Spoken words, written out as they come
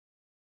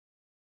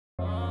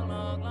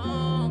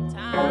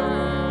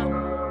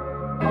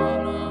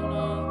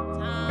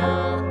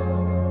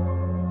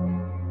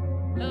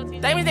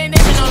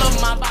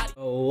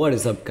Oh, what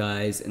is up,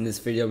 guys? In this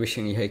video, I'll be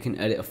showing you how you can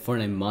edit a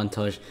Fortnite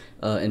montage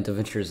in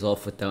Davinci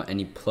Resolve without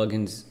any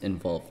plugins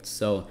involved.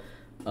 So,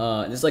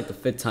 this is like the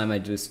 5th time I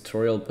do this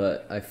tutorial,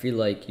 but I feel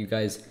like you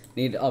guys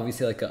need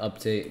obviously like an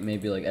update,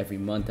 maybe like every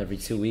month, every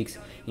 2 weeks,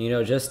 you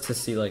know, just to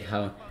see like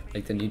how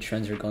like the new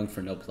trends are going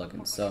for no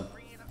plugins. So,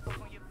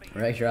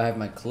 right here I have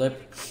my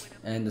clip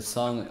and the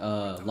song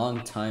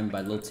 "Long Time"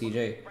 by Lil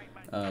TJ,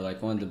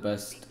 like one of the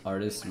best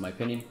artists in my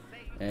opinion.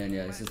 And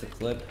yeah, this is the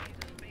clip.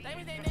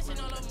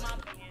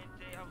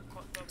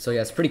 So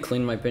yeah, it's pretty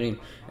clean in my opinion,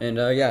 and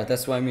yeah,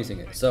 that's why I'm using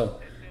it. So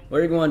what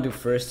you're going to do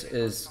first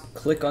is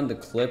click on the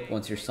clip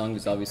once your song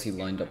is obviously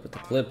lined up with the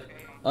clip.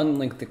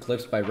 Unlink the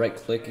clips by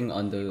right-clicking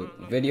on the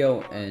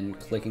video and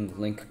clicking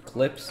link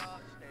clips.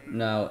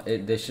 Now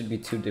they should be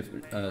two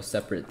different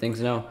separate things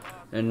now.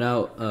 And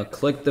now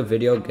click the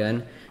video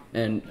again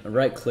and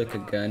right-click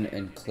again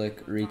and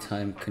click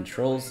retime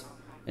controls.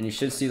 And you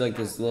should see like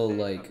this little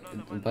like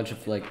a bunch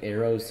of like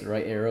arrows,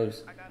 right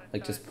arrows,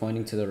 like just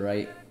pointing to the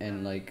right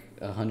and like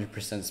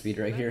 100% speed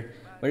right here.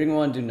 What you're going to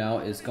want to do now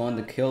is go on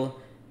the kill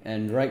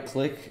and right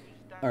click,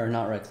 or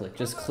not right click,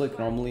 just click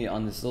normally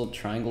on this little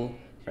triangle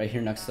right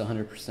here next to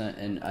 100%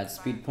 and add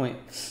speed point.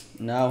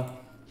 Now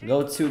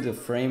go to the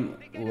frame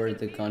where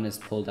the gun is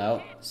pulled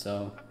out.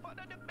 So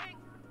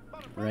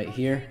right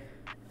here,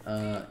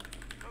 as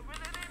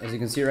you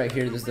can see right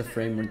here, this is the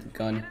frame where the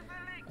gun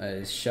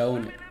is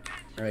shown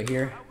right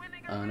here.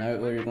 Now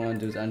what you're going to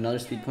do is add another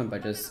speed point by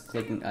just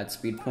clicking add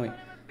speed point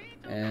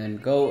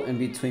and go in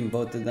between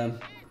both of them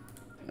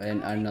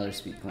and add another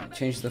speed point.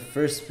 Change the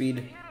first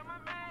speed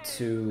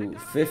to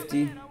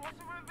 50,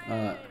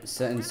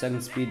 set in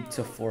second speed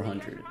to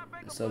 400.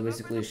 So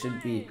basically it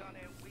should be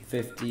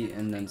 50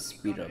 and then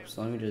speed up.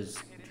 So let me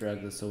just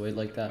drag this away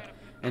like that.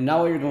 And now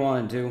what you're going to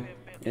want to do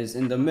is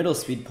in the middle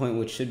speed point,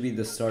 which should be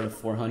the start of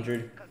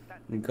 400,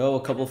 go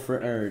a couple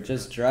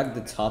just drag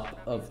the top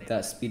of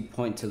that speed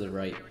point to the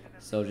right.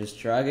 So just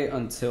drag it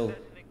until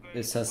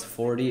it says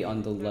 40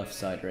 on the left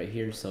side right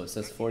here. So it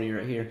says 40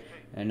 right here,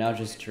 and now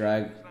just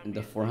drag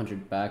the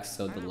 400 back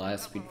so the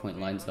last speed point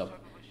lines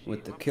up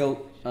with the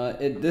kill.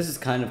 This is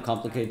kind of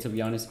complicated, to be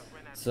honest,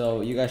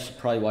 so you guys should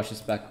probably watch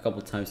this back a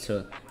couple times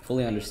to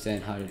fully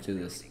understand how to do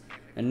this.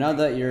 And now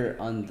that you're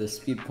on the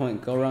speed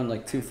point, go around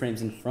like 2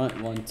 frames in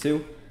front, 1,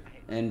 2,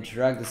 and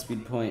drag the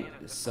speed point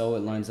so it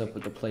lines up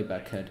with the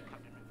playback head.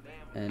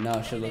 And now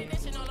it should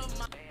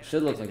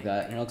look like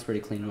that, and it looks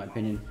pretty clean in my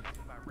opinion.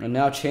 And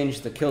now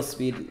change the kill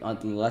speed on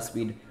the last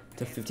speed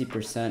to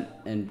 50%,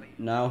 and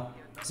now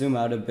zoom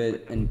out a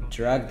bit and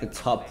drag the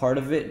top part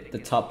of it,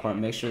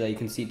 make sure that you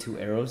can see 2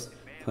 arrows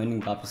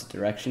pointing the opposite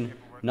direction,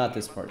 not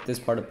this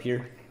part up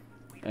here,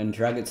 and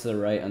drag it to the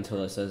right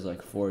until it says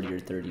like 40 or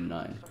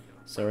 39.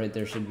 So right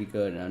there should be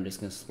good, and I'm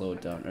just gonna slow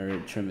it down, or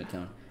trim it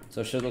down.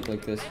 So it should look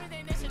like this.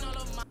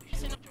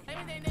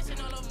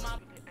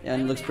 Yeah,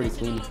 and it looks pretty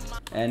clean.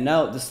 And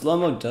now the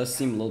slow-mo does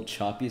seem a little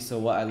choppy, so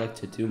what I like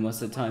to do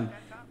most of the time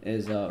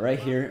is right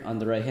here on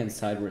the right hand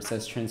side where it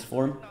says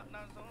transform,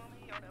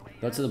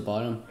 go to the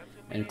bottom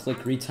and click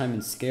retime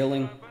and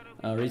scaling,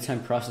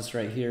 retime process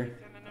right here,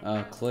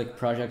 click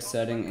project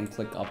setting and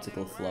click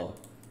optical flow.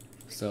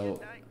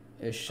 So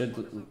it should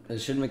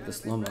make the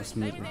slow-mo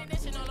smoother.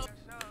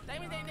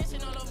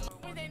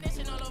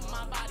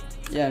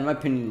 Yeah, in my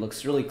opinion it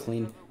looks really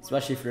clean,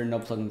 especially if you're a no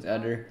plugins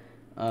editor.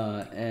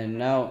 And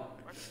now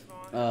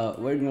what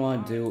you're going to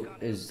want to do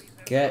is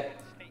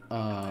get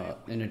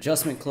an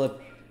adjustment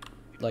clip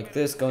like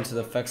this, go into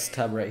the effects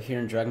tab right here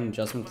and drag an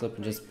adjustment clip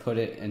and just put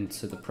it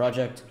into the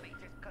project.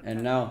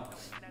 And now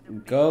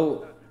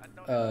go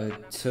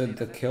to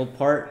the kill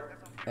part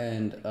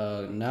and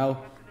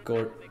now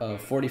go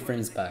 40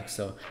 frames back.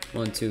 So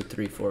 1 2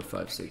 3 4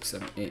 5 6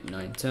 7 8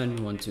 9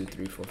 10, 1 2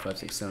 3 4 5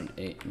 6 7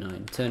 8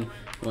 9 10,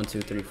 1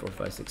 2 3 4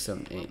 5 6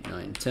 7 8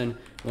 9 10,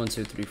 1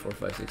 2 3 4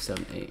 5 6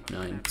 7 8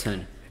 9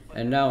 10.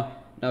 And now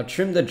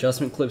trim the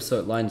adjustment clip so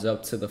it lines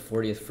up to the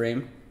 40th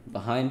frame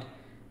behind.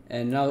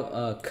 And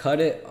now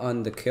cut it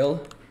on the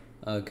kill.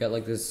 Get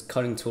like this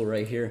cutting tool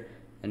right here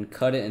and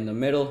cut it in the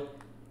middle.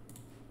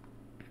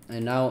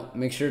 And now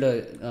make sure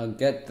to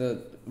get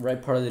the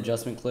right part of the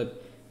adjustment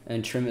clip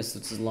and trim it so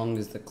it's as long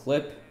as the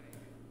clip.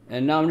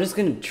 And now I'm just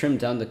going to trim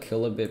down the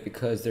kill a bit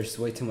because there's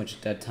way too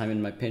much dead time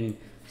in my opinion.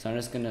 So I'm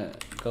just going to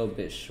go a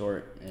bit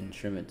short and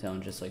trim it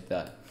down just like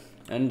that.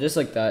 And just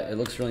like that, it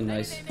looks really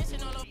nice.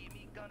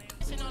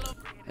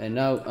 And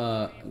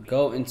now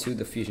go into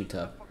the Fusion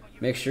tab.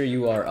 Make sure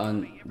you are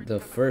on the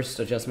first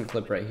adjustment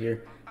clip right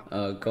here.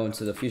 Go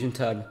into the Fusion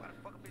tab,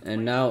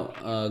 and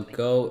now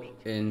go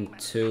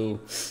into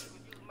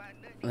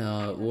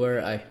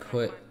where I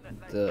put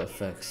the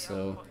effects.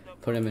 So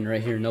put them in right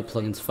here, no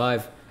plugins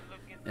 5,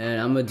 and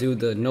I'm gonna do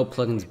the no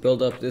plugins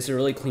build up. This is a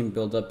really clean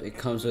build up. It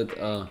comes with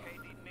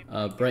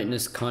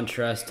brightness,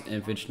 contrast,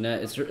 and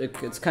vignette.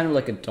 It's kind of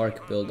like a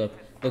dark build up.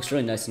 Looks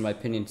really nice in my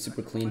opinion,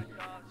 super clean.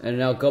 And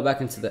now go back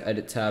into the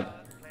edit tab,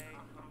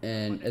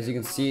 and as you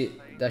can see,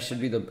 that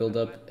should be the build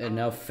up. And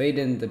now fade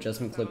in the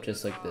adjustment clip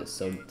just like this.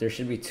 So there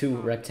should be 2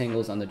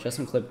 rectangles on the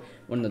adjustment clip,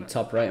 one on the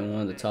top right and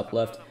one on the top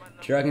left.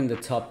 dragging the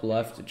top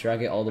left,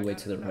 drag it all the way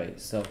to the right.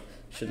 So it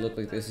should look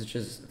like this. It's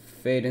just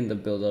fade in the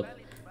build up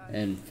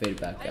and fade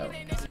back out,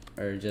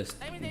 or just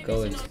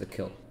go into the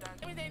kill.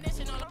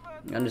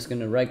 I'm just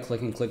gonna right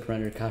click and click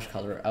render cache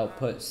color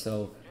output,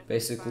 so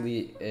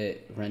basically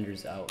it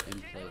renders out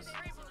in place.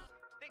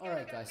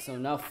 Alright guys, so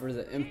now for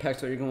the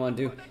impact, what you're gonna want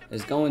to do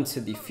is go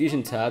into the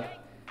Fusion tab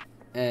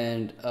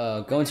and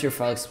go into your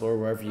file explorer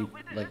wherever you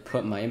like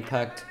put my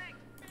impact,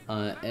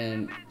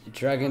 and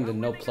drag in the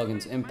no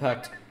plugins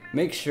impact.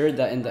 Make sure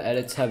that in the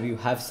edit tab you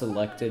have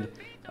selected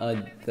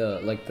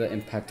the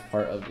impact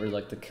part of, or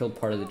like the kill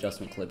part of the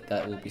adjustment clip.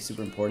 That will be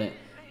super important.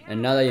 And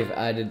now that you've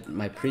added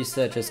my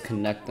preset, just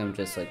connect them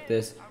just like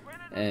this,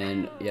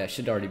 and yeah, it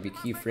should already be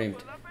keyframed.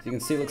 So you can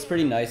see it looks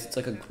pretty nice. It's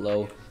like a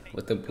glow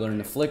with the blur and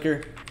the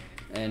flicker,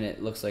 and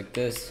it looks like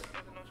this.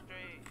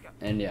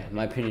 And yeah, in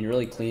my opinion,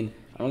 really clean.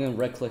 I'm gonna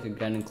right click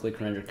again and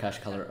click render cache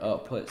color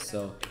output,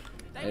 so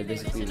it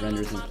basically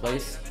renders in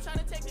place.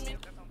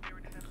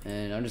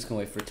 And I'm just gonna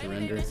wait for it to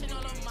render,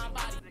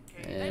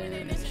 and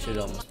it should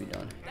almost be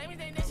done.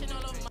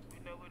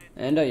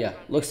 And yeah,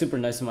 looks super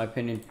nice in my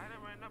opinion.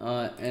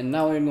 And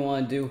now what you're gonna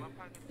want to do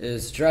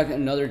is drag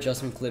another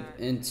adjustment clip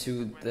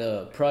into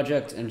the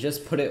project and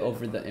just put it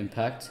over the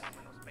impact,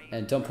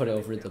 and don't put it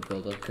over the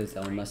build-up because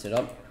that will mess it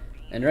up.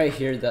 And right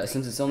here, that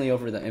since it's only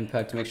over the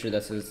impact, make sure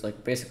that's as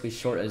like basically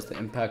short as the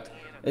impact.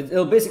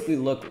 It'll basically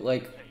look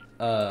like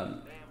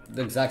the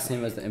exact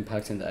same as the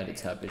impact in the edit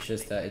tab. It's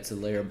just that it's a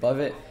layer above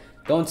it.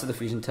 Go into the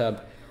Fusion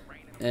tab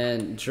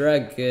and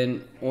drag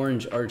in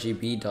orange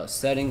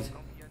RGB.settings,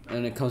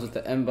 and it comes with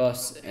the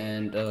emboss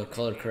and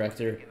color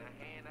corrector,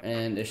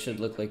 and it should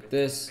look like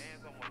this.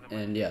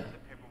 And yeah,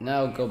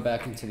 now go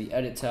back into the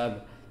edit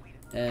tab,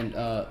 and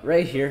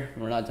right here,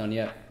 we're not done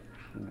yet,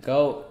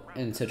 go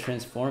into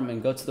transform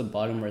and go to the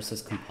bottom where it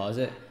says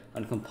composite.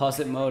 On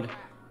composite mode,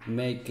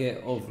 make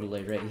it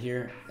overlay right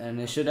here, and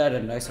it should add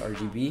a nice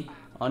RGB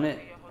on it.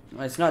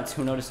 It's not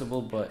too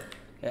noticeable, but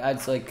it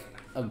adds like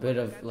a bit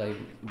of like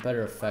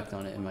better effect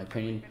on it in my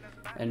opinion.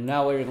 And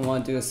now what you're gonna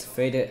want to do is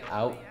fade it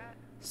out.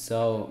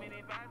 So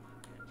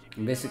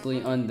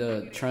basically on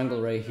the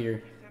triangle right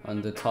here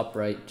on the top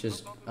right,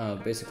 just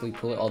basically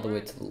pull it all the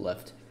way to the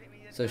left,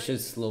 so it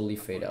should slowly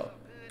fade out.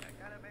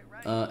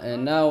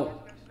 And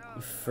now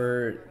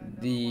for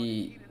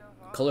the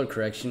color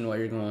correction, what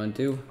you're going to want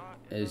to do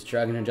is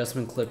drag an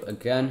adjustment clip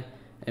again,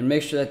 and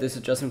make sure that this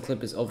adjustment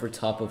clip is over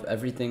top of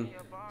everything,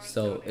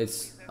 so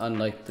it's on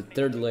like the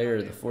third layer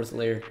or the fourth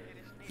layer.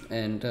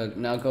 And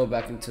now go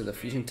back into the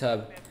Fusion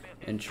tab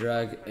and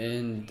drag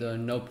in the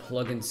no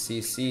plugin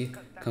CC.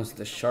 Comes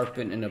with a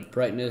sharpen and a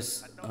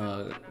brightness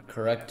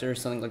corrector,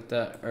 something like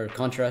that, or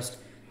contrast,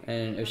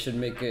 and it should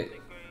make it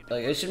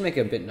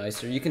a bit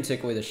nicer. You can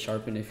take away the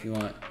sharpen if you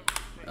want.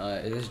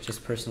 It is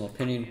just personal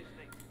opinion.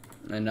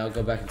 And now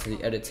go back into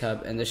the edit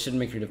tab, and this should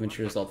make your Davinci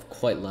Resolve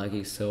quite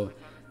laggy, so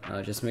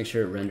just make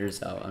sure it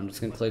renders out. I'm just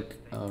gonna click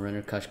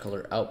render cache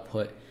color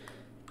output,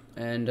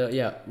 and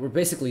yeah, we're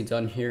basically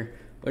done here.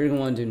 What you're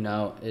gonna want to do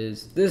now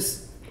is,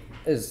 this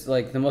is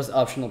like the most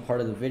optional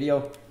part of the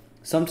video.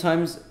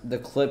 Sometimes the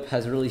clip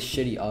has really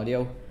shitty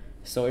audio,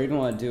 so what you're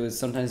gonna want to do is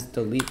sometimes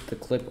delete the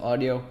clip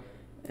audio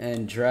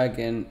and drag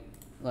in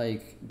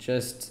like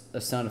just a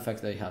sound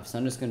effect that you have. So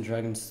I'm just gonna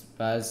drag in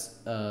spaz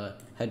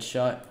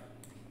headshot,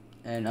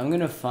 and I'm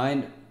gonna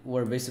find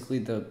where basically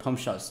the pump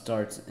shot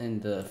starts in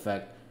the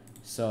effect.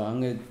 So I'm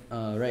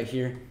gonna right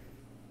here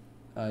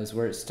is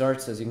where it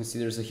starts. As you can see,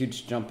 there's a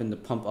huge jump in the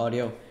pump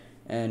audio.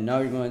 And now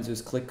you're going to do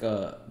is click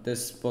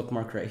this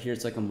bookmark right here.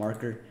 It's like a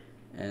marker,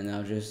 and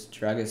now just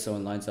drag it so it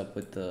lines up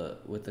with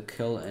the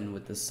kill and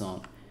with the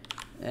song.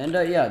 And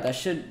yeah, that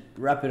should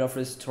wrap it up for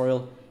this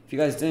tutorial. If you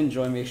guys did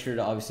enjoy, make sure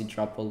to obviously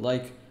drop a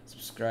like,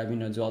 subscribe,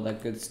 do all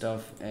that good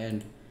stuff.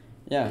 And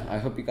yeah, I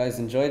hope you guys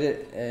enjoyed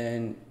it,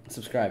 and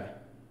subscribe.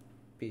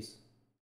 Peace.